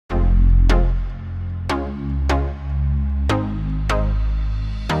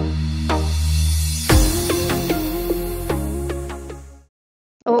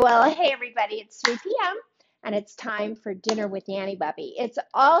Hey everybody, it's 3 p.m. and it's time for dinner with Nanny Bubby. It's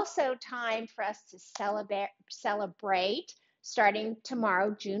also time for us to celebrate starting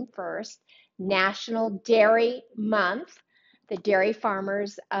tomorrow, June 1st, National Dairy Month. The dairy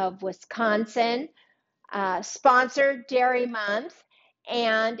farmers of Wisconsin sponsored Dairy Month,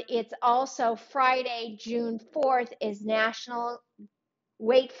 and it's also Friday, June 4th is National,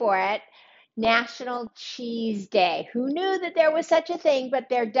 wait for it, National Cheese Day. Who knew that there was such a thing, but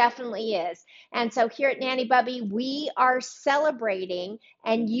there definitely is. And so here at Nanny Bubby, we are celebrating,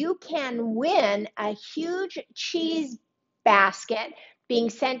 and you can win a huge cheese basket being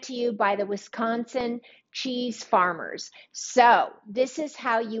sent to you by the Wisconsin cheese farmers. So this is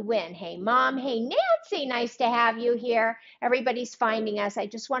how you win. Hey, Mom. Hey, Nancy. Nice to have you here. Everybody's finding us. I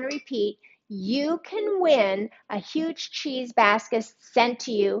just want to repeat, you can win a huge cheese basket sent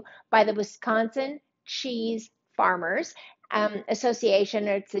to you by the Wisconsin Cheese Farmers Association.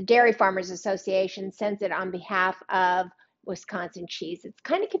 It's the Dairy Farmers Association sends it on behalf of Wisconsin Cheese. It's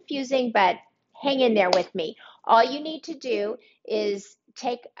kind of confusing, but hang in there with me. All you need to do is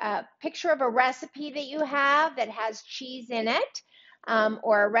take a picture of a recipe that you have that has cheese in it,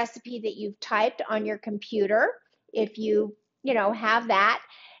 or a recipe that you've typed on your computer, if you have that,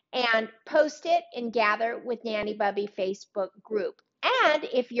 and post it in Gather with Nanny Bubby Facebook group. And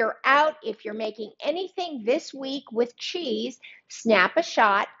if you're making anything this week with cheese, snap a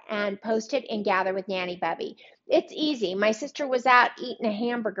shot and post it in Gather with Nanny Bubby. It's easy. My sister was out eating a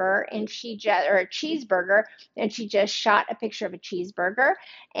hamburger or a cheeseburger, and she just shot a picture of a cheeseburger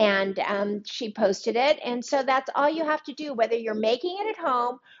and she posted it. And so that's all you have to do, whether you're making it at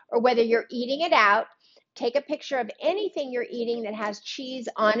home or whether you're eating it out. Take a picture of anything you're eating that has cheese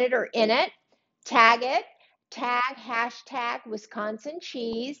on it or in it, tag it, hashtag Wisconsin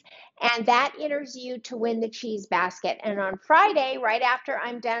cheese, and that enters you to win the cheese basket. And on Friday, right after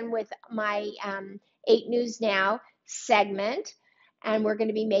I'm done with my 8 News Now segment, and we're going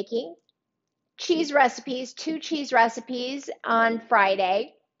to be making cheese recipes, 2 cheese recipes on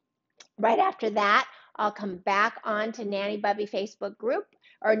Friday. Right after that, I'll come back on to Nanny Bubby Facebook group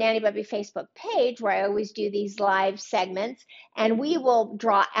or Nanny Bubby Facebook page, where I always do these live segments, and we will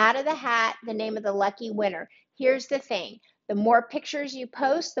draw out of the hat the name of the lucky winner. Here's the thing. The more pictures you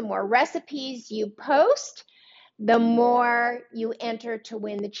post, the more recipes you post, the more you enter to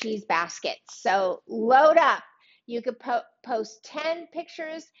win the cheese basket. So load up. You could post 10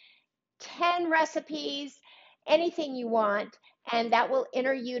 pictures, 10 recipes, anything you want, and that will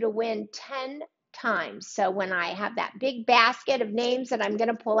enter you to win 10 times. So when I have that big basket of names that I'm going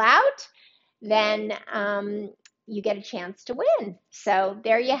to pull out, then you get a chance to win. So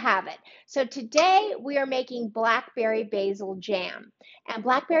there you have it. So today we are making blackberry basil jam. And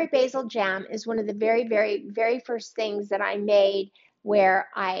blackberry basil jam is one of the very, very, very first things that I made where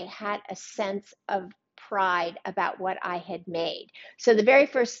I had a sense of pride about what I had made. So the very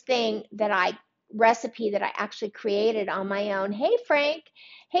first recipe that I actually created on my own. Hey, Frank.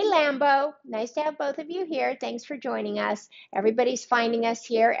 Hey, Lambo. Nice to have both of you here. Thanks for joining us. Everybody's finding us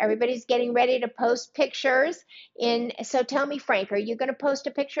here. Everybody's getting ready to post pictures so tell me, Frank, are you going to post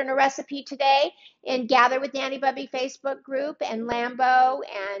a picture and a recipe today in Gather with Nanny Bubby Facebook group? And Lambo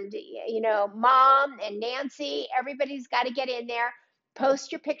and, Mom and Nancy, everybody's got to get in there.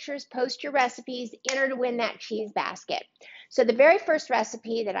 Post your pictures, post your recipes, enter to win that cheese basket. So the very first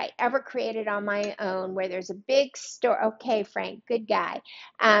recipe that I ever created on my own, where there's a big store, okay, Frank, good guy,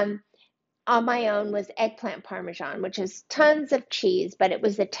 on my own, was eggplant parmesan, which is tons of cheese, but it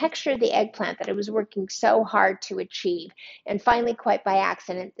was the texture of the eggplant that I was working so hard to achieve. And finally, quite by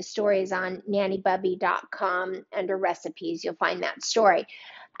accident, the story is on nannybubby.com under recipes. You'll find that story.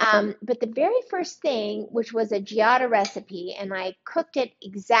 But the very first thing, which was a Giada recipe, and I cooked it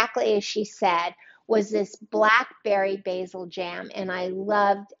exactly as she said, was this blackberry basil jam. And I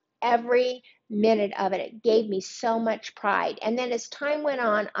loved every minute of it. It gave me so much pride. And then as time went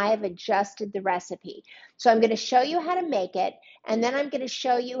on, I have adjusted the recipe. So I'm going to show you how to make it, and then I'm going to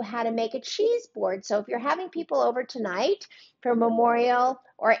show you how to make a cheese board. So if you're having people over tonight for Memorial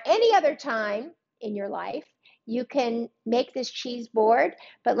or any other time in your life, you can make this cheese board.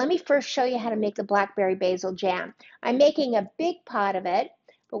 But let me first show you how to make the blackberry basil jam. I'm making a big pot of it,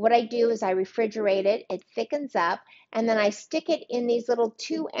 but what I do is I refrigerate it, it thickens up, and then I stick it in these little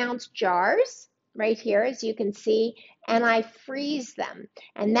 2-ounce jars right here, as you can see, and I freeze them.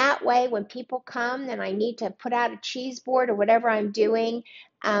 And that way, when people come and I need to put out a cheese board or whatever I'm doing,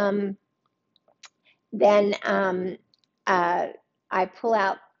 then I pull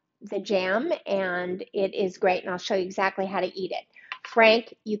out the jam, and it is great, and I'll show you exactly how to eat it.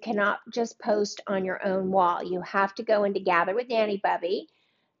 Frank, you cannot just post on your own wall. You have to go into Gather with Nanny Bubby,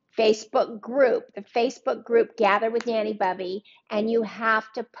 Facebook group, the Facebook group Gather with Nanny Bubby, and you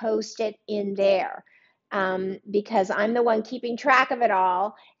have to post it in there because I'm the one keeping track of it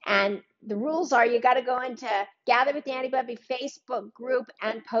all. And the rules are you got to go into Gather with Nanny Bubby Facebook group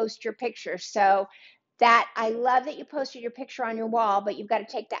and post your picture. So that I love that you posted your picture on your wall, but you've got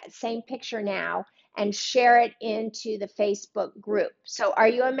to take that same picture now and share it into the Facebook group. So are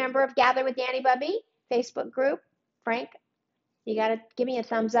you a member of Gather with Nanny Bubby Facebook group, Frank? You got to give me a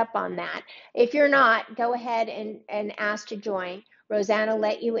thumbs up on that. If you're not, go ahead and ask to join. Rosanna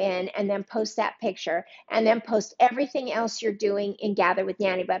let you in, and then post that picture, and then post everything else you're doing in Gather with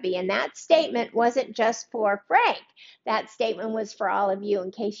Nanny Bubby. And that statement wasn't just for Frank. That statement was for all of you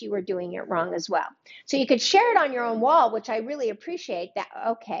in case you were doing it wrong as well. So you could share it on your own wall, which I really appreciate that.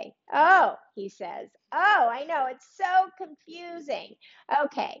 Okay. Oh, he says. Oh, I know. It's so confusing.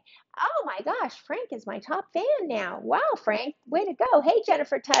 Okay. Oh my gosh, Frank is my top fan now. Wow, Frank, way to go. Hey,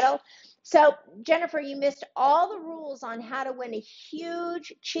 Jennifer Tuttle. So, Jennifer, you missed all the rules on how to win a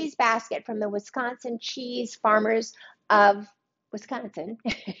huge cheese basket from the Wisconsin Cheese Farmers of Wisconsin.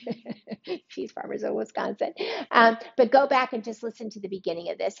 Cheese Farmers of Wisconsin. But go back and just listen to the beginning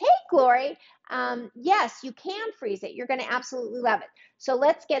of this. Hey, Glory. Yes, you can freeze it. You're going to absolutely love it. So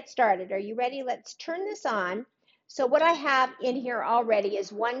let's get started. Are you ready? Let's turn this on. So what I have in here already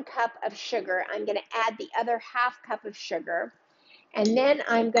is 1 cup of sugar. I'm going to add the other ½ cup of sugar. And then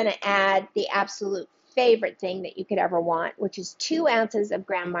I'm going to add the absolute favorite thing that you could ever want, which is 2 ounces of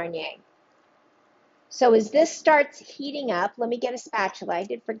Grand Marnier. So as this starts heating up, let me get a spatula. I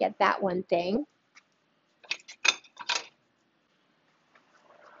did forget that one thing.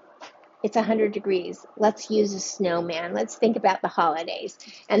 It's 100 degrees. Let's use a snowman. Let's think about the holidays.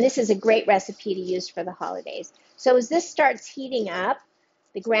 And this is a great recipe to use for the holidays. So as this starts heating up,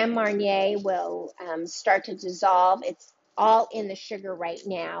 the Grand Marnier will start to dissolve. It's all in the sugar right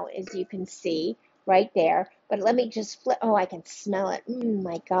now, as you can see right there. But let me just flip. Oh, I can smell it.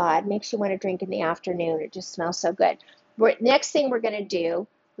 My God, makes you want to drink in the afternoon. It just smells so good. Next thing we're going to do,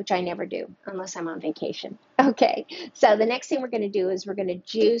 which I never do unless I'm on vacation. Okay, so the next thing we're going to do is we're going to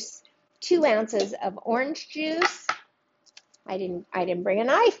juice 2 ounces of orange juice. I didn't bring a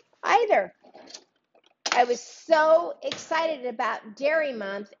knife either. I was so excited about Dairy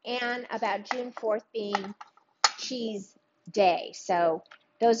Month and about June 4th being Cheese Day. So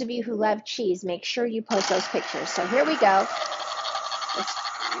those of you who love cheese, make sure you post those pictures. So here we go.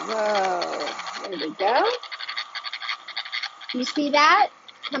 Whoa, there we go. You see that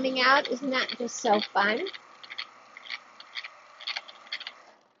coming out? Isn't that just so fun?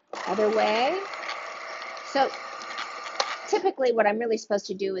 Other way. So typically what I'm really supposed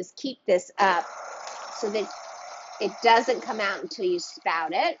to do is keep this up so that it doesn't come out until you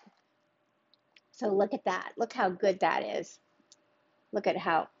spout it. So look at that. Look how good that is. Look at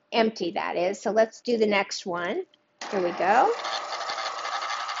how empty that is. So let's do the next one. Here we go.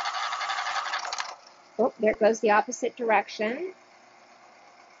 Oh, there goes the opposite direction.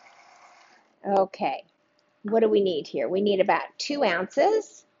 Okay. What do we need here? We need about 2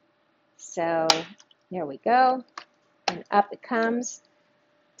 ounces. So there we go. And up it comes.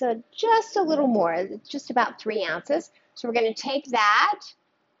 So just a little more, just about 3 ounces. So we're going to take that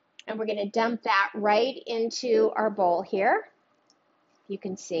and we're going to dump that right into our bowl here. You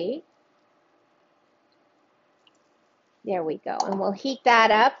can see. There we go. And we'll heat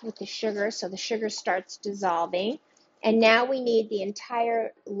that up with the sugar so the sugar starts dissolving. And now we need the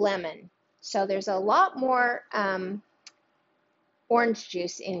entire lemon. So there's a lot more orange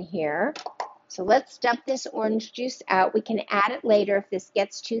juice in here. So let's dump this orange juice out. We can add it later if this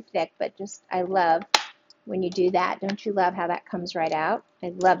gets too thick, but just I love when you do that. Don't you love how that comes right out?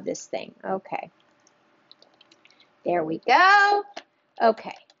 I love this thing. Okay. There we go.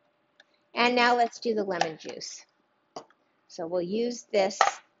 Okay. And now let's do the lemon juice. So we'll use this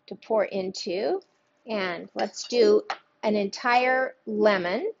to pour into, and let's do an entire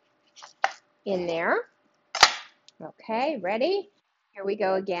lemon in there. Okay, ready? Here we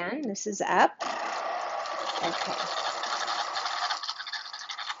go again. This is up. Okay.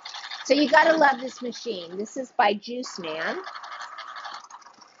 So you gotta love this machine. This is by Juice Man.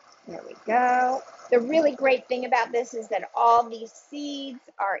 There we go. The really great thing about this is that all these seeds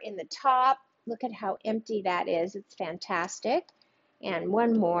are in the top. Look at how empty that is. It's fantastic. And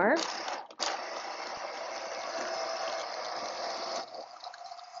one more.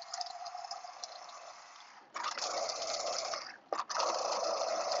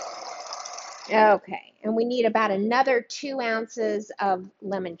 Okay, and we need about another 2 ounces of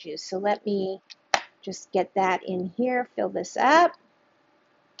lemon juice. So let me just get that in here, fill this up.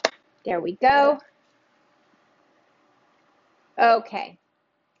 There we go. Okay,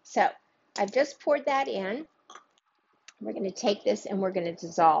 So I've just poured that in. We're going to take this and we're going to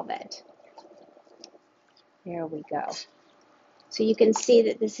dissolve it. There we go. So you can see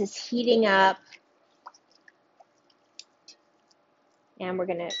that this is heating up. And we're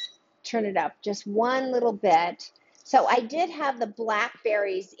going to turn it up just one little bit. So I did have the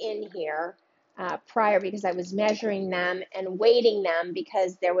blackberries in here prior because I was measuring them and weighting them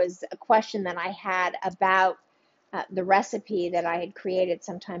because there was a question that I had about the recipe that I had created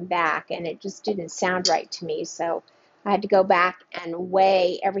some time back, and it just didn't sound right to me. So I had to go back and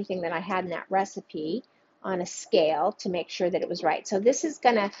weigh everything that I had in that recipe on a scale to make sure that it was right. So this is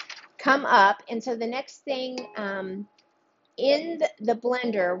going to come up, and so the next thing in the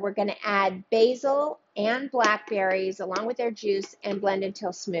blender, we're going to add basil and blackberries along with their juice and blend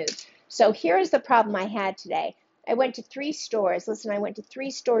until smooth. So here's the problem I had today. I went to 3 stores. Listen, I went to 3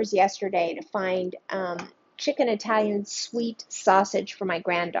 stores yesterday to find chicken Italian sweet sausage for my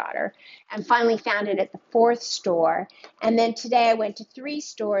granddaughter, and finally found it at the 4th store. And then today I went to 3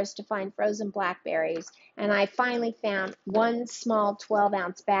 stores to find frozen blackberries, and I finally found one small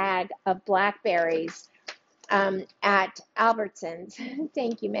 12-ounce bag of blackberries at Albertsons.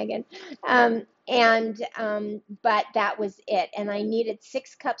 Thank you, Megan. But that was it. And I needed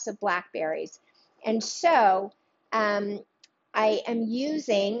 6 cups of blackberries. And so I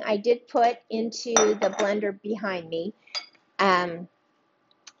did put into the blender behind me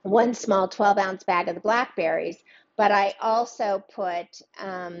one small 12-ounce bag of the blackberries, but I also put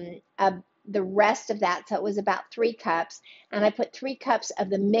the rest of that, so it was about 3 cups, and I put 3 cups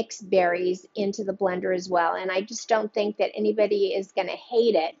of the mixed berries into the blender as well. And I just don't think that anybody is going to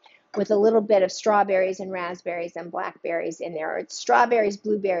hate it with a little bit of strawberries and raspberries and blackberries in there. It's strawberries,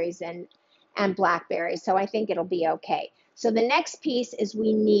 blueberries, and blackberries, so I think it'll be okay. So the next piece is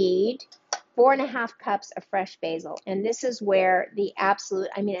we need 4.5 cups of fresh basil, and this is where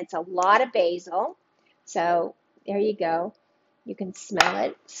it's a lot of basil. So there you go. You can smell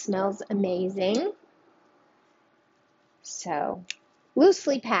it. It smells amazing. So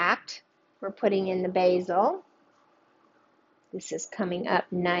loosely packed, we're putting in the basil. This is coming up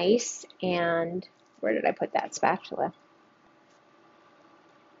nice. And where did I put that spatula?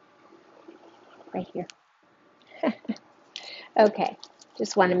 Right here. Okay,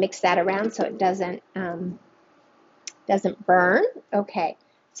 just want to mix that around so it doesn't burn. Okay,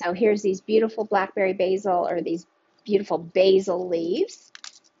 so here's these beautiful blackberry basil, or these beautiful basil leaves.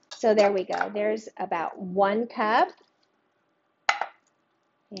 So there we go. There's about 1 cup.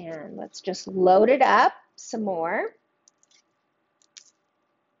 And let's just load it up some more.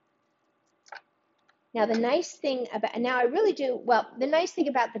 Now the nice thing about the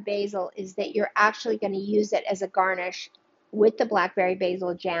basil is that you're actually going to use it as a garnish with the blackberry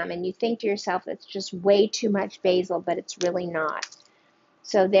basil jam, and you think to yourself it's just way too much basil, but it's really not.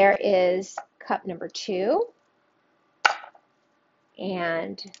 So there is cup number 2.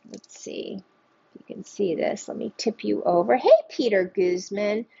 And let's see if you can see this. Let me tip you over. Hey, Peter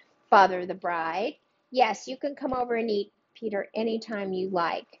Guzman, father of the bride. Yes, you can come over and eat, Peter, anytime you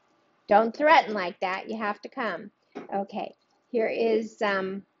like. Don't threaten like that. You have to come. Okay, here is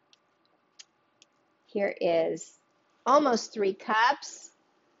almost 3 cups.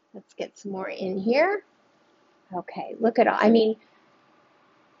 Let's get some more in here. Okay, look at all.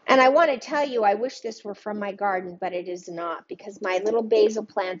 And I want to tell you, I wish this were from my garden, but it is not, because my little basil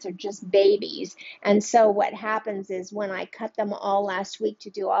plants are just babies. And so what happens is when I cut them all last week to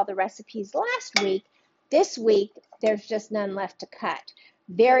do all the recipes last week, this week, there's just none left to cut.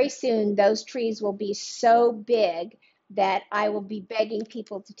 Very soon, those trees will be so big that I will be begging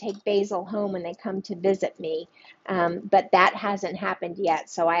people to take basil home when they come to visit me. But that hasn't happened yet.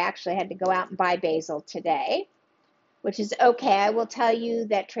 So I actually had to go out and buy basil today, which is okay. I will tell you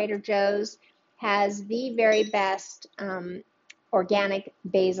that Trader Joe's has the very best organic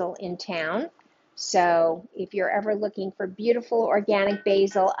basil in town. So if you're ever looking for beautiful organic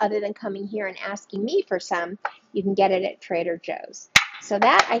basil, other than coming here and asking me for some, you can get it at Trader Joe's. So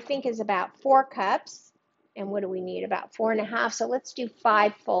that, I think, is about 4 cups. And what do we need? About 4.5. So let's do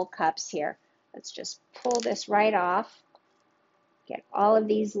 5 full cups here. Let's just pull this right off. Get all of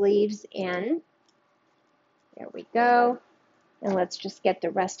these leaves in. There we go. And let's just get the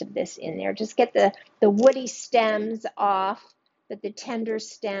rest of this in there. Just get the woody stems off, but the tender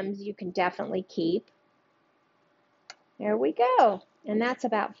stems you can definitely keep. There we go. And that's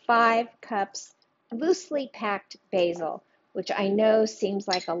about 5 cups loosely packed basil, which I know seems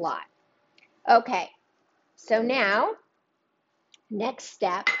like a lot. Okay, so now, next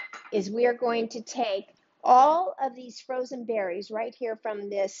step is we are going to take all of these frozen berries right here from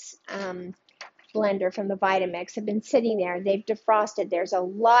this blender from the Vitamix have been sitting there. They've defrosted. There's a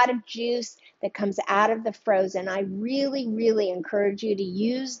lot of juice that comes out of the frozen. I really, really encourage you to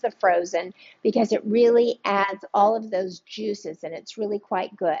use the frozen because it really adds all of those juices and it's really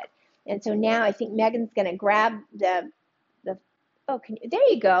quite good. And so now I think Megan's going to grab oh, there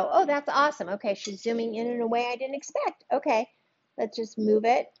you go. Oh, that's awesome. Okay, she's zooming in a way I didn't expect. Okay, let's just move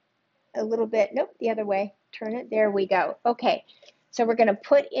it a little bit. Nope, the other way. Turn it. There we go. Okay, so we're going to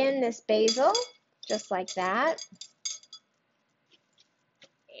put in this basil just like that.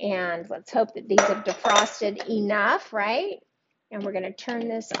 And let's hope that these have defrosted enough, right? And we're going to turn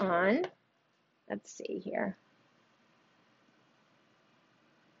this on. Let's see here.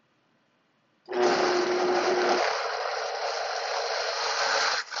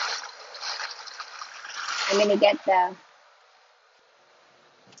 I'm going to get the,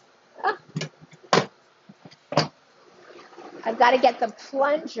 oh, I've got to get the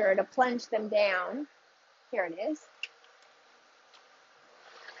plunger to plunge them down. Here it is.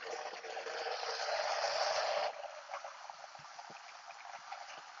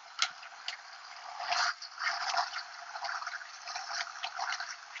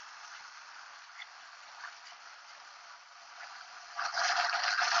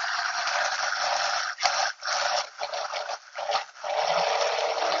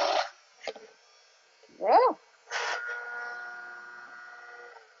 Whoa.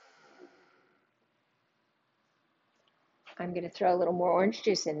 I'm going to throw a little more orange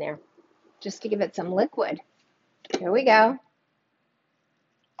juice in there just to give it some liquid. Here we go.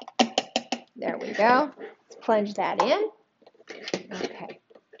 There we go. Let's plunge that in. Okay.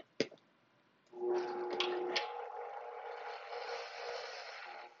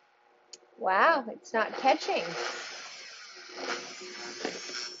 Wow, it's not catching.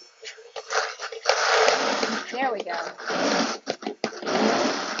 There we go.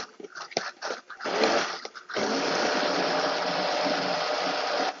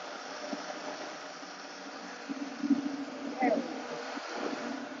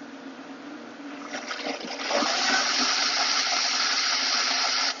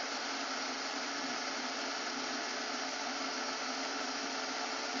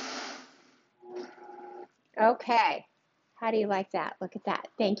 Okay. How do you like that? Look at that.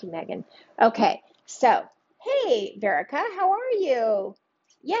 Thank you, Megan. Okay. So, hey, Verica, how are you?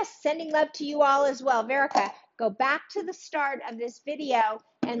 Yes, sending love to you all as well. Verica, go back to the start of this video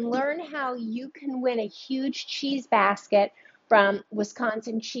and learn how you can win a huge cheese basket from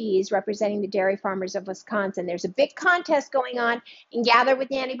Wisconsin Cheese, representing the dairy farmers of Wisconsin. There's a big contest going on in Gather with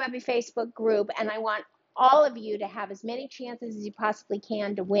Nanny Bubby Facebook group, and I want all of you to have as many chances as you possibly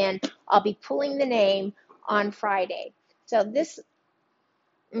can to win. I'll be pulling the name on Friday. So this,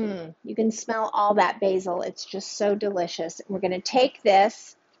 you can smell all that basil. It's just so delicious. We're going to take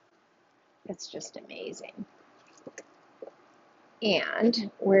this. It's just amazing.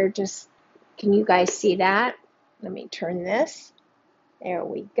 And we're just, can you guys see that? Let me turn this. There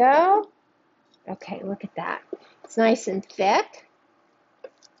we go. Okay, look at that. It's nice and thick.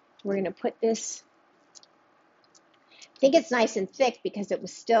 We're going to put this, I think it's nice and thick because it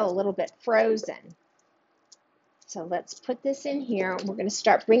was still a little bit frozen. So let's put this in here. We're going to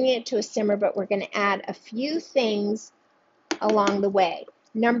start bringing it to a simmer, but we're going to add a few things along the way.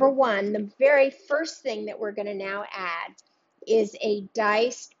 Number one, the very first thing that we're going to now add is a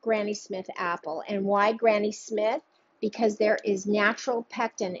diced Granny Smith apple. And why Granny Smith? Because there is natural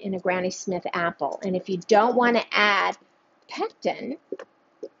pectin in a Granny Smith apple. And if you don't want to add pectin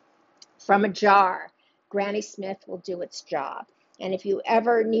from a jar, Granny Smith will do its job. And if you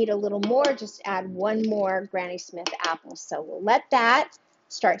ever need a little more, just add one more Granny Smith apple. So we'll let that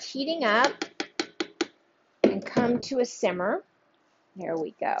start heating up and come to a simmer. There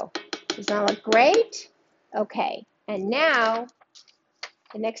we go. Does that look great? Okay. And now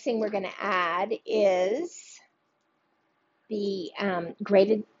the next thing we're going to add is the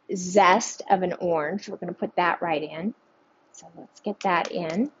grated zest of an orange. We're going to put that right in. So let's get that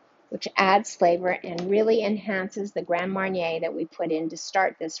in, which adds flavor and really enhances the Grand Marnier that we put in to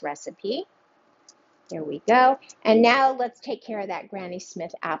start this recipe. There we go. And now let's take care of that Granny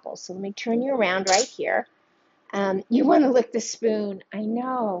Smith apple. So let me turn you around right here. You want to lick the spoon. I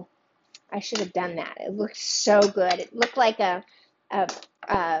know. I should have done that. It looked so good. It looked like a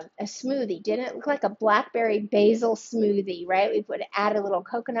smoothie. Didn't it look like a blackberry basil smoothie, right? We would add a little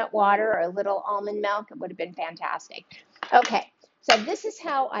coconut water or a little almond milk. It would have been fantastic. Okay. So this is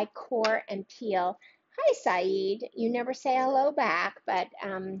how I core and peel. Hi, Saeed. You never say hello back, but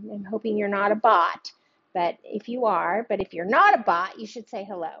I'm hoping you're not a bot. But if you are, but if you're not a bot, you should say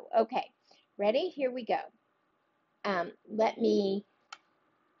hello. Okay, ready? Here we go. Let me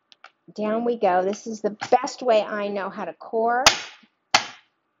down we go. This is the best way I know how to core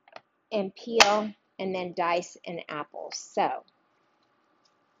and peel and then dice an apple. So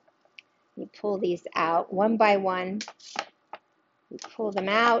you pull these out one by one. You pull them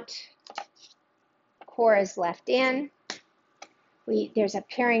out. Core is left in. There's a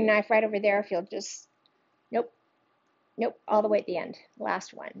paring knife right over there. If you'll just, nope, all the way at the end.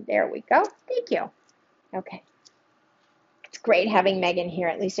 Last one. There we go. Thank you. Okay. It's great having Megan here.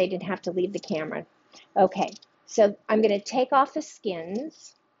 At least I didn't have to leave the camera. Okay. So I'm going to take off the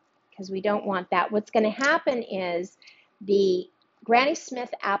skins because we don't want that. What's going to happen is the Granny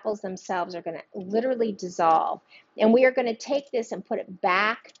Smith apples themselves are going to literally dissolve. And we are going to take this and put it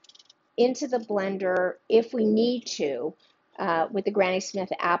back into the blender if we need to with the Granny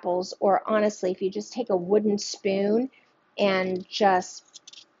Smith apples. Or honestly, if you just take a wooden spoon and just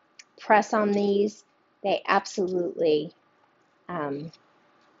press on these, they absolutely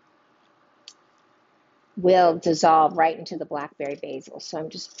will dissolve right into the blackberry basil. So I'm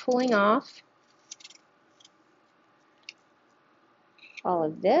just pulling off all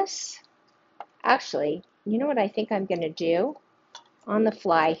of this. Actually, you know what I think I'm going to do on the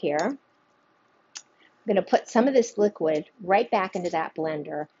fly here? I'm going to put some of this liquid right back into that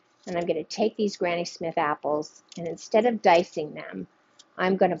blender, and I'm going to take these Granny Smith apples, and instead of dicing them,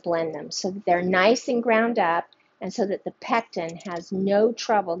 I'm going to blend them so that they're nice and ground up, and so that the pectin has no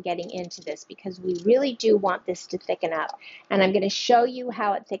trouble getting into this, because we really do want this to thicken up. And I'm going to show you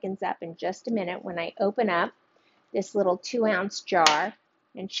how it thickens up in just a minute when I open up this little 2-ounce jar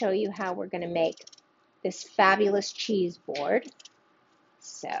and show you how we're going to make this fabulous cheese board.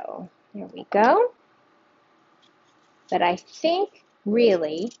 So there we go. But I think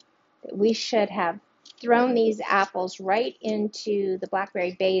really that we should have thrown these apples right into the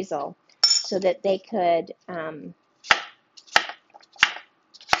blackberry basil so that they could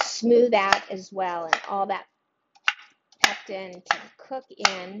smooth out as well, and all that pectin can cook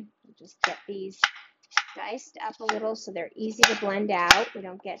in. Just get these diced up a little so they're easy to blend out. We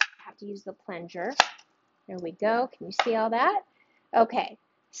don't have to use the plunger. There we go. Can you see all that? Okay,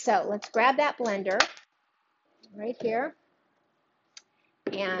 so let's grab that blender right here,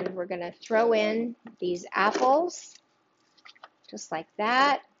 and we're going to throw in these apples just like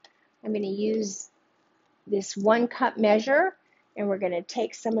that. I'm going to use this 1 cup measure, and we're going to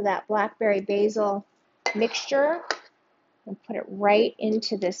take some of that blackberry basil mixture and put it right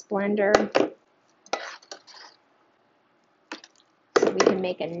into this blender so we can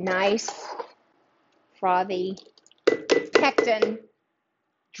make a nice frothy pectin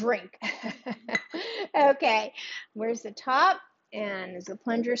drink. Okay, where's the top? And is the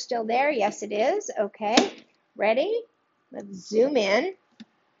plunger still there? Yes, it is. Okay, ready? Let's zoom in.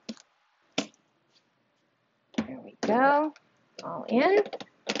 There we go. All in.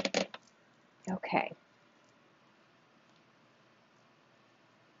 Okay.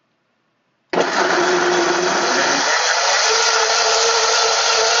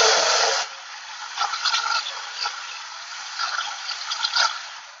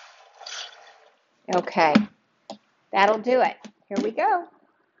 Okay, that'll do it. Here we go.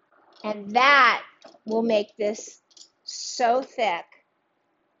 And that will make this so thick.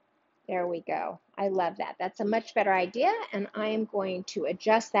 There we go. I love that. That's a much better idea, and I am going to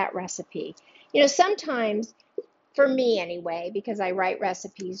adjust that recipe. You know, sometimes, for me anyway, because I write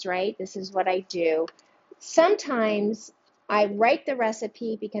recipes, right? This is what I do. Sometimes I write the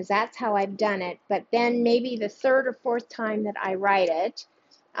recipe because that's how I've done it, but then maybe the 3rd or 4th time that I write it,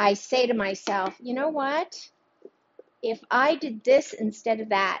 I say to myself, you know what? If I did this instead of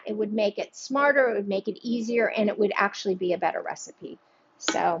that, it would make it smarter, it would make it easier, and it would actually be a better recipe.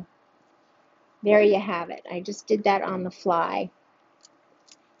 So there you have it. I just did that on the fly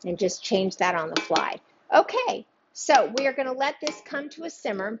and just changed that on the fly. Okay, so we are going to let this come to a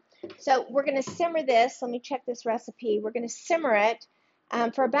simmer. So we're going to simmer this. Let me check this recipe. We're going to simmer it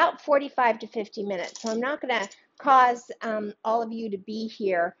for about 45 to 50 minutes. So I'm not going to cause all of you to be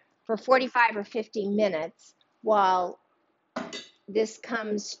here for 45 or 50 minutes while this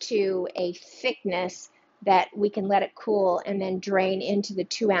comes to a thickness that we can let it cool and then drain into the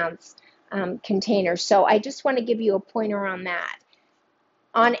 2-ounce container. So I just want to give you a pointer on that.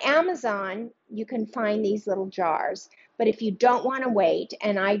 On Amazon, you can find these little jars, but if you don't want to wait,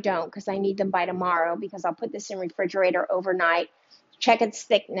 and I don't because I need them by tomorrow because I'll put this in refrigerator overnight, check its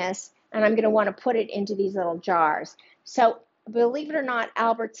thickness, and I'm going to want to put it into these little jars. So believe it or not,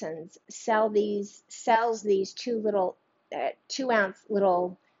 Albertsons sells these 2-ounce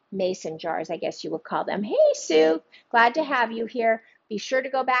little mason jars, I guess you would call them. Hey, Sue, glad to have you here. Be sure to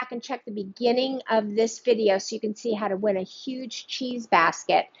go back and check the beginning of this video so you can see how to win a huge cheese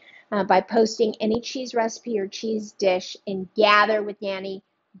basket. by posting any cheese recipe or cheese dish in Gather with Nanny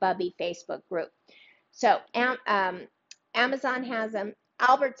Bubby Facebook group. So Amazon has them,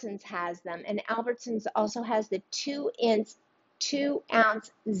 Albertsons has them, and Albertsons also has the 2-ounce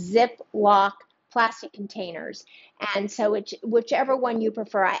Ziploc plastic containers. And so whichever one you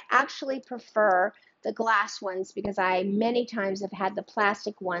prefer. I actually prefer the glass ones because I many times have had the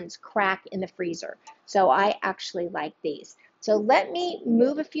plastic ones crack in the freezer. So I actually like these. So let me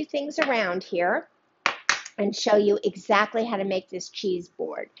move a few things around here and show you exactly how to make this cheese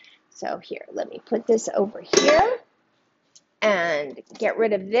board. So here, let me put this over here and get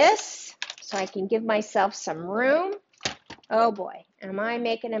rid of this so I can give myself some room. Oh boy, am I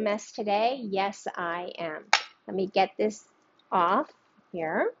making a mess today? Yes, I am. Let me get this off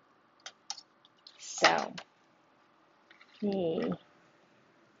here. So,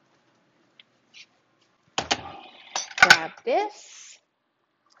 grab this.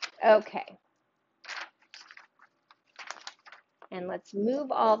 Okay. And let's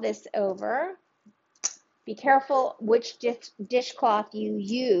move all this over. Be careful which dishcloth you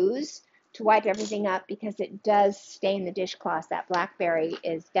use to wipe everything up because it does stain the dishcloth. That Blackberry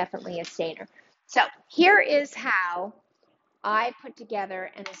is definitely a stainer. So here is how I put together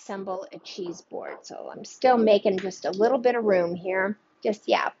and assemble a cheese board. So I'm still making just a little bit of room here. Just,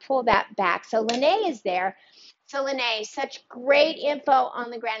 yeah, pull that back. So Lene is there. So Lene, such great info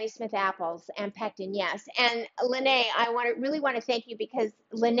on the Granny Smith apples and pectin, yes. And Lene, I really want to thank you because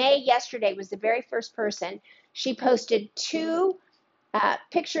Lene yesterday was the very first person. She posted 2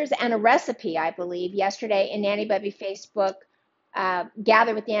 pictures and a recipe, I believe, yesterday in Nanny Bubby Facebook,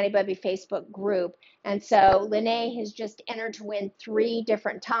 Gather with Nanny Bubby Facebook group. And so Lene has just entered to win 3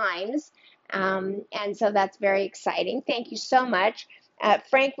 different times. And so that's very exciting. Thank you so much.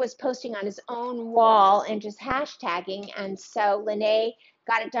 Frank was posting on his own wall and just hashtagging. And so Lene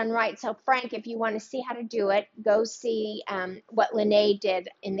got it done right. So Frank, if you want to see how to do it, go see what Lene did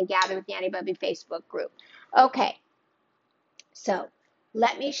in the Gather with Nanny Bubby Facebook group. Okay. So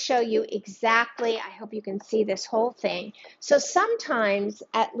let me show you exactly, I hope you can see this whole thing. So sometimes,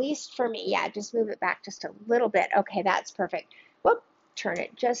 at least for me, yeah, just move it back just a little bit. Okay, that's perfect. Whoop, turn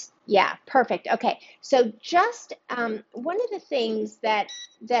it just, yeah, perfect. Okay, so just one of the things that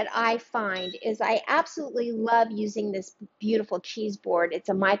I find is I absolutely love using this beautiful cheese board. It's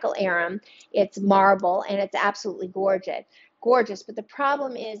a Michael Aram, it's marble, and it's absolutely gorgeous, but the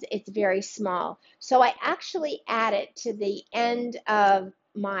problem is it's very small. So I actually add it to the end of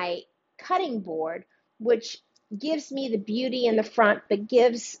my cutting board, which gives me the beauty in the front, but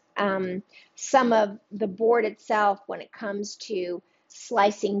gives some of the board itself when it comes to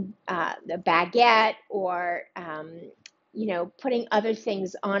slicing the baguette or putting other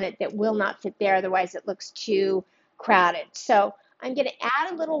things on it that will not fit there, otherwise it looks too crowded. So I'm going to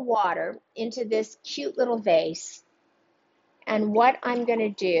add a little water into this cute little vase. And what I'm going to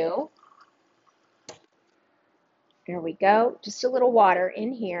do, there we go, just a little water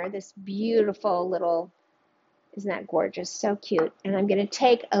in here, this beautiful little, isn't that gorgeous, so cute. And I'm going to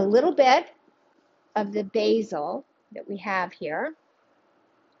take a little bit of the basil that we have here,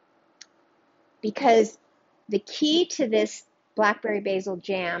 because the key to this blackberry basil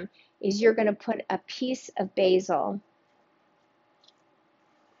jam is you're going to put a piece of basil.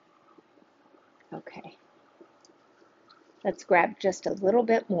 Okay. Let's grab just a little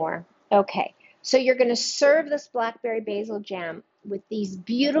bit more. Okay, so you're going to serve this blackberry basil jam with these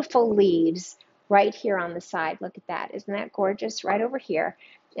beautiful leaves right here on the side. Look at that. Isn't that gorgeous? Right over here.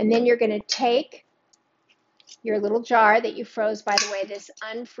 And then you're going to take your little jar that you froze. By the way, this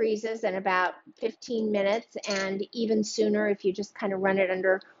unfreezes in about 15 minutes and even sooner if you just kind of run it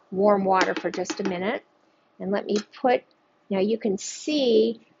under warm water for just a minute. And let me put, now you can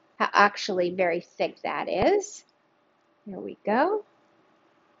see how actually very thick that is. There we go.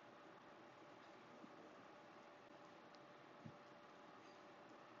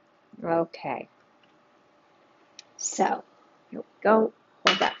 Okay. So here we go.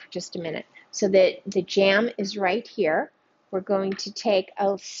 Hold that for just a minute. So the jam is right here. We're going to take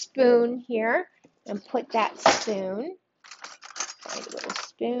a spoon here and put that spoon, find a little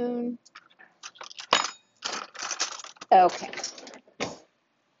spoon. Okay.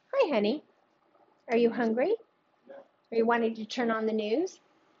 Hi, honey. Are you hungry? Are you wanting to turn on the news?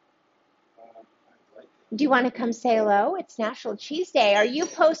 Do you want to come say hello? It's National Cheese Day. Are you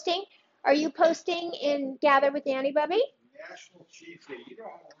posting? Are you posting in Gather with Nanny Bubby? National Cheese Day. You know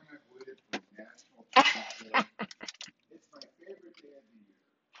how long I've waited for National Cheese Day? It's my favorite day of the year.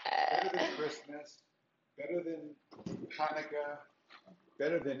 Better than Christmas, better than Hanukkah,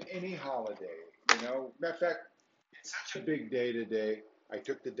 better than any holiday. You know, matter of fact, it's such a big day today. I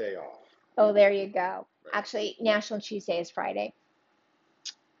took the day off. Oh, there you go. Right. Actually, National Cheese Day is Friday.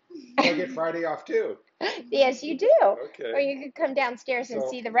 I get Friday off too. Yes, you do. Okay. Or you could come downstairs and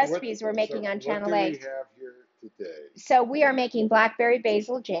see the recipes we're making on Channel 8. What do we have here today? So we are making blackberry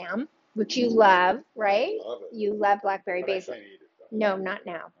basil jam, which you love, right? I love it. You love blackberry But basil. I can't eat it though. No, not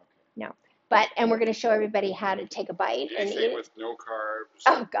now. Okay. No. And we're going to show everybody how to take a bite and eat it. With no carbs,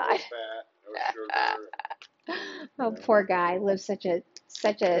 oh, God. no fat, no sugar. Oh, poor guy. Lives such a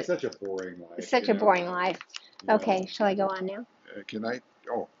It's such a boring life. such a boring life. Okay, shall I go on now? Can I?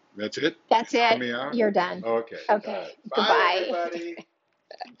 Oh, that's it? That's it. Coming out? You're done. Okay. Okay. Bye, Goodbye. everybody.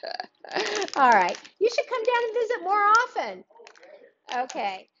 All right. You should come down and visit more often.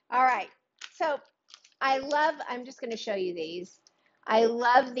 Okay. All right. So I'm just going to show you these. I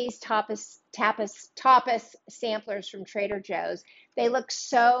love these tapas samplers from Trader Joe's. They look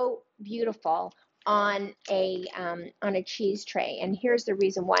so beautiful on a cheese tray. And here's the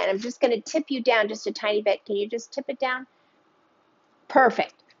reason why. And I'm just going to tip you down just a tiny bit. Can you just tip it down?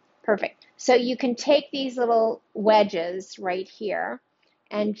 Perfect. Perfect. So you can take these little wedges right here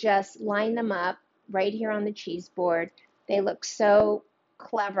and just line them up right here on the cheese board. They look so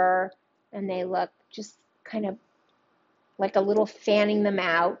clever, and they look just kind of like a little fanning them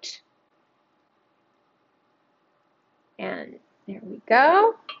out. And there we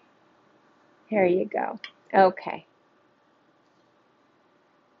go. There you go. Okay.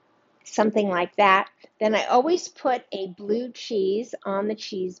 Something like that. Then I always put a blue cheese on the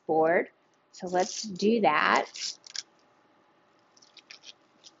cheese board. So let's do that.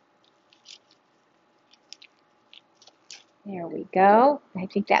 There we go. I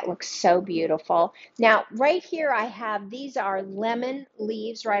think that looks so beautiful. Now, right here I have, these are lemon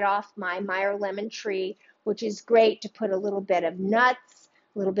leaves right off my Meyer lemon tree, which is great to put a little bit of nuts,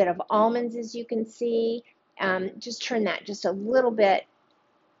 a little bit of almonds, as you can see. Just turn that just a little bit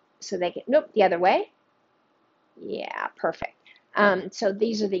so they can, nope, the other way. Yeah, perfect. So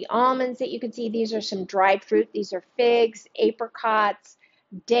these are the almonds that you can see. These are some dried fruit. These are figs, apricots,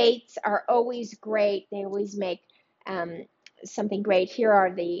 dates are always great. They always make something great. Here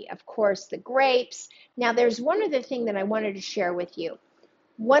are of course, the grapes. Now there's one other thing that I wanted to share with you.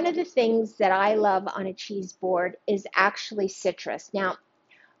 One of the things that I love on a cheese board is actually citrus. Now,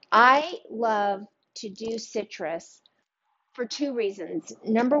 I love to do citrus for two reasons.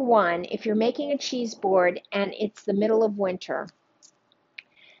 Number one, if you're making a cheese board and it's the middle of winter,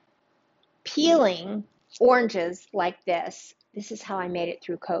 peeling oranges like this is how I made it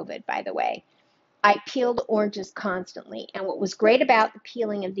through COVID, by the way. I peeled oranges constantly. And what was great about the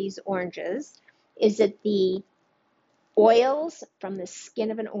peeling of these oranges is that the oils from the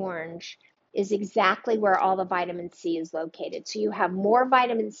skin of an orange is exactly where all the vitamin C is located. So you have more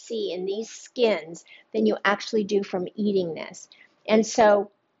vitamin C in these skins than you actually do from eating this. And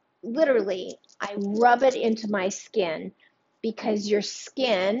so literally, I rub it into my skin because your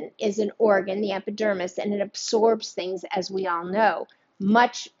skin is an organ, the epidermis, and it absorbs things, as we all know,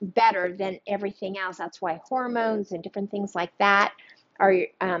 much better than everything else. That's why hormones and different things like that are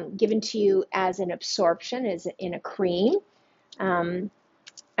given to you as an absorption, as in a cream. And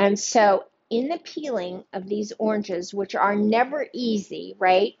so in the peeling of these oranges, which are never easy,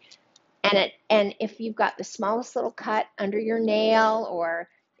 right? And if you've got the smallest little cut under your nail or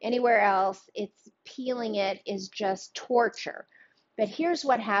anywhere else, peeling it is just torture. But here's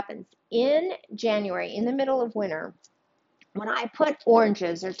what happens. In January, in the middle of winter, when I put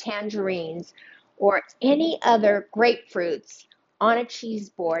oranges or tangerines or any other grapefruits on a cheese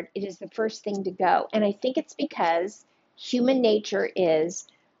board, it is the first thing to go. And I think it's because human nature is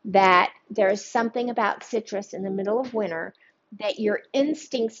that there's something about citrus in the middle of winter that your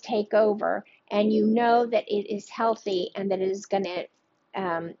instincts take over, and you know that it is healthy and that it is going to,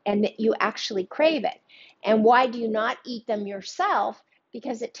 and that you actually crave it. And why do you not eat them yourself?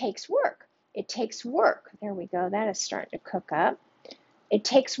 Because it takes work. It takes work. There we go. That is starting to cook up. It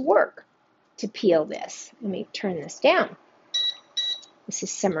takes work to peel this. Let me turn this down. This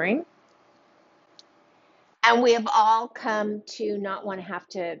is simmering. And we have all come to not want to have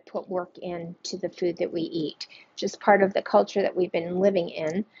to put work into the food that we eat, just part of the culture that we've been living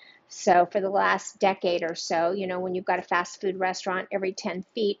in. So for the last decade or so, when you've got a fast food restaurant every 10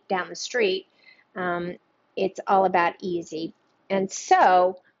 feet down the street, it's all about easy. And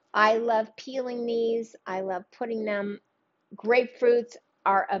so I love peeling these. I love putting them. Grapefruits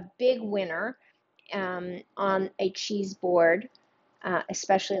are a big winner on a cheese board,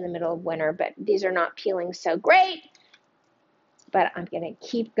 especially in the middle of winter, but these are not peeling so great. But I'm going to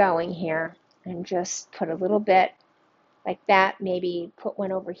keep going here and just put a little bit like that. Maybe put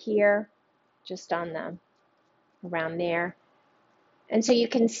one over here, just on around there. And so you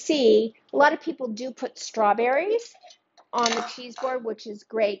can see a lot of people do put strawberries on the cheese board, which is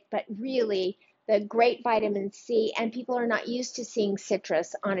great, but really the great vitamin C, and people are not used to seeing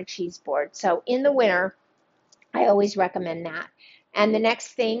citrus on a cheese board. So in the winter, I always recommend that. And the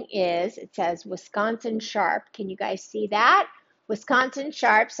next thing is, it says Wisconsin Sharp. Can you guys see that? Wisconsin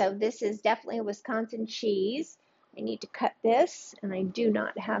Sharp. So this is definitely a Wisconsin cheese. I need to cut this, and I do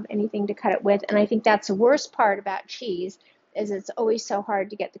not have anything to cut it with. And I think that's the worst part about cheese, is it's always so hard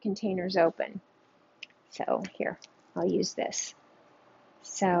to get the containers open. So here, I'll use this.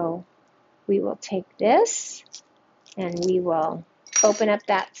 So we will take this, and we will open up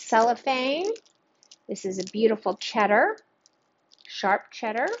that cellophane. This is a beautiful cheddar, sharp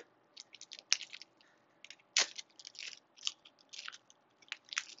cheddar.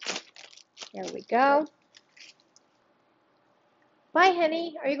 There we go. Bye,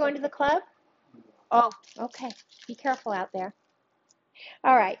 honey. Are you going to the club? Oh, okay. Be careful out there.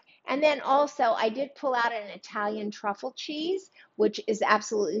 All right. And then also, I did pull out an Italian truffle cheese, which is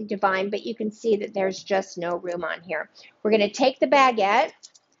absolutely divine, but you can see that there's just no room on here. We're going to take the baguette.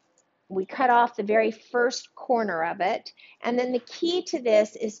 We cut off the very first corner of it. And then the key to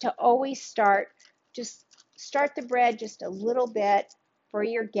this is to always start the bread just a little bit for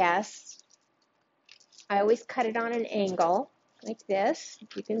your guests. I always cut it on an angle like this,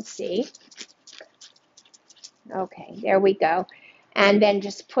 if you can see. Okay, there we go. And then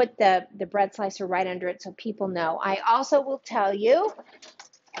just put the bread slicer right under it so people know. I also will tell you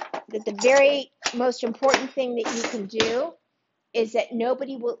that the very most important thing that you can do is that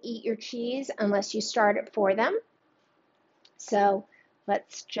nobody will eat your cheese unless you start it for them. So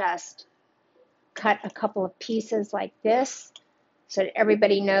let's just cut a couple of pieces like this so that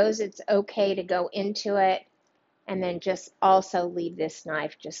everybody knows it's okay to go into it. And then just also leave this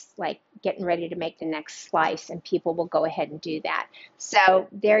knife just like getting ready to make the next slice, and people will go ahead and do that. So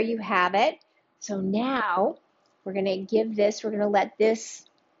there you have it. So now we're going to let this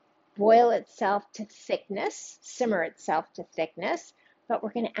boil itself to thickness, simmer itself to thickness, but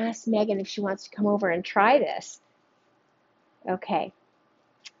we're going to ask Megan if she wants to come over and try this. Okay,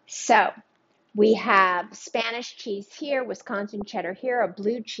 so we have Spanish cheese here, Wisconsin cheddar here, a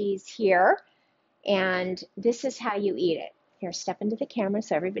blue cheese here, and this is how you eat it. Here, step into the camera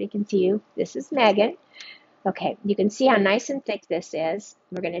so everybody can see you. This is Megan. Okay, you can see how nice and thick this is.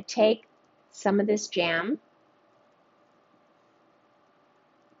 We're going to take some of this jam,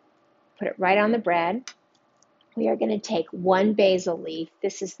 put it right on the bread. We are going to take one basil leaf.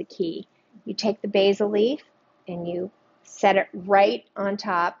 This is the key. You take the basil leaf and you set it right on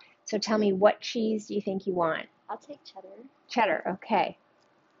top. So tell me, what cheese do you think you want? I'll take cheddar. Cheddar, okay.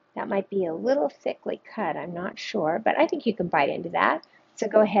 That might be a little thickly cut, I'm not sure, but I think you can bite into that. So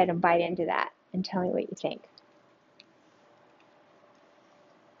go ahead and bite into that and tell me what you think.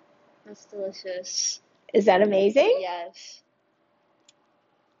 That's delicious. Is that amazing? Yes.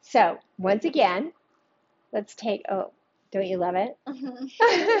 So once again, let's take, oh, don't you love it?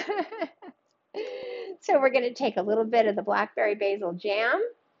 So we're going to take a little bit of the blackberry basil jam,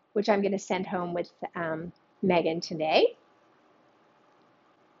 which I'm going to send home with Megan today.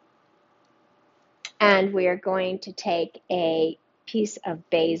 And we are going to take a piece of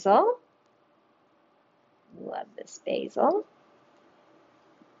basil. Love this basil.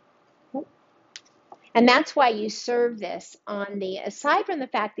 And that's why you serve this on the, aside from the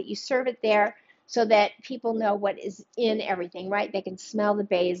fact that you serve it there so that people know what is in everything, right? They can smell the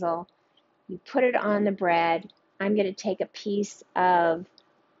basil. You put it on the bread. I'm going to take a piece of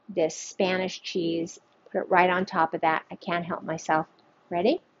this Spanish cheese, put it right on top of that. I can't help myself.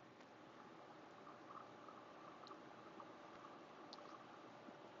 Ready?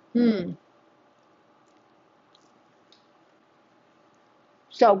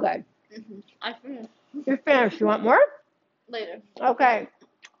 So good. I finished. You're finished. You want more? Later. Okay.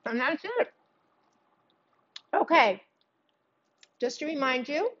 And that's it. Okay. Just to remind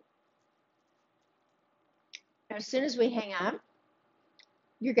you, as soon as we hang up,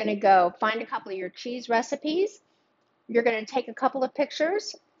 you're going to go find a couple of your cheese recipes. You're going to take a couple of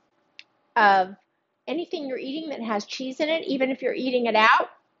pictures of anything you're eating that has cheese in it, even if you're eating it out.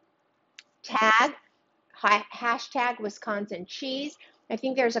 Tag, hashtag Wisconsin cheese. I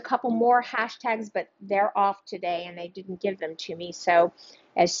think there's a couple more hashtags, but they're off today and they didn't give them to me. So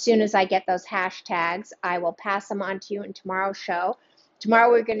as soon as I get those hashtags, I will pass them on to you in tomorrow's show.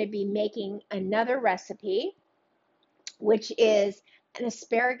 Tomorrow we're going to be making another recipe, which is an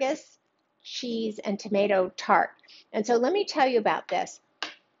asparagus, cheese, and tomato tart. And so let me tell you about this.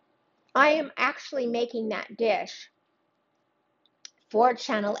 I am actually making that dish for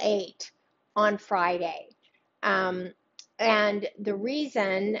Channel 8 on Friday. And the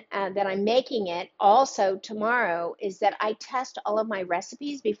reason that I'm making it also tomorrow is that I test all of my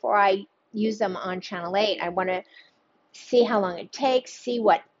recipes before I use them on Channel 8. I want to see how long it takes, see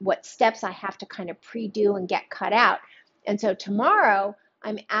what steps I have to kind of pre-do and get cut out. And so tomorrow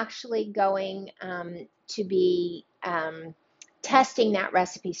I'm actually going to be testing that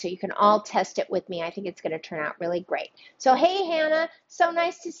recipe, so you can all test it with me. I think it's going to turn out really great. So hey, Hannah, so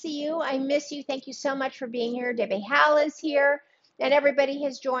nice to see you. I miss you. Thank you so much for being here. Debbie Hal is here, and everybody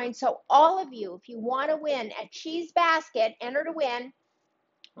has joined. So all of you, if you want to win at Cheese Basket, enter to win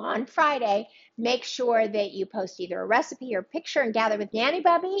on Friday. Make sure that you post either a recipe or picture and gather with Nanny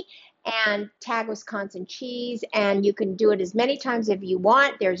Bubby and tag Wisconsin Cheese, and you can do it as many times if you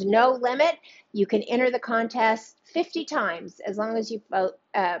want. There's no limit. You can enter the contest 50 times as long as you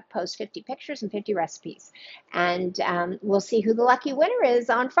post 50 pictures and 50 recipes, and we'll see who the lucky winner is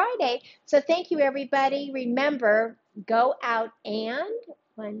on Friday. So thank you, everybody. Remember, go out and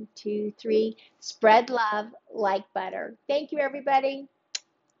 1, 2, 3, spread love like butter. Thank you, everybody.